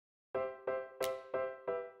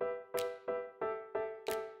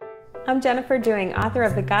I'm Jennifer Dewing, author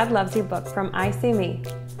of the God Loves You book from I See Me.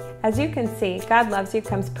 As you can see, God Loves You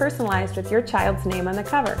comes personalized with your child's name on the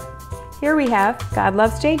cover. Here we have God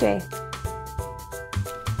Loves JJ.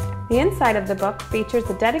 The inside of the book features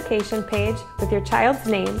a dedication page with your child's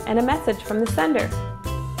name and a message from the sender.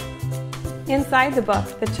 Inside the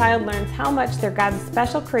book, the child learns how much they're God's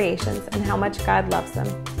special creations and how much God loves them.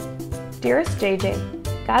 Dearest JJ,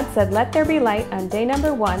 God said, "Let there be light" on day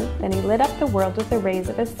number 1, then He lit up the world with the rays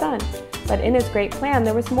of His Son. But in His great plan,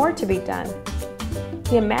 there was more to be done.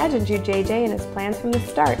 He imagined you, JJ, in His plans from the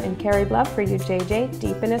start and carried love for you, JJ,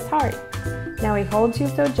 deep in His heart. Now He holds you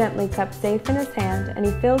so gently, cupped safe in His hand, and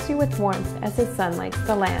He fills you with warmth as His Son lights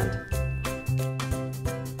the land.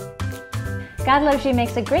 God Loves You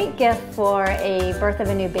makes a great gift for a birth of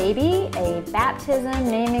a new baby, a baptism,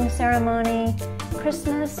 naming ceremony,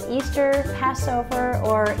 Christmas, Easter, Passover,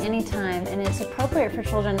 or any time, and it's appropriate for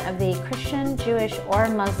children of the Christian, Jewish, or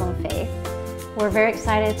Muslim faith. We're very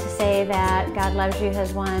excited to say that God Loves You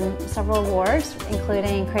has won several awards,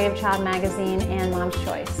 including Creative Child Magazine and Mom's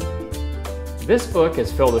Choice. This book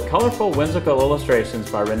is filled with colorful, whimsical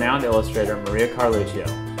illustrations by renowned illustrator Maria Carluccio.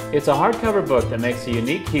 It's a hardcover book that makes a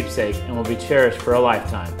unique keepsake and will be cherished for a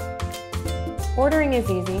lifetime. Ordering is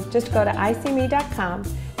easy. Just go to iseeme.com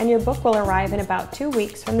and your book will arrive in about 2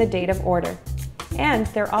 weeks from the date of order. And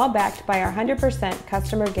they're all backed by our 100%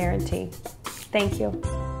 customer guarantee. Thank you.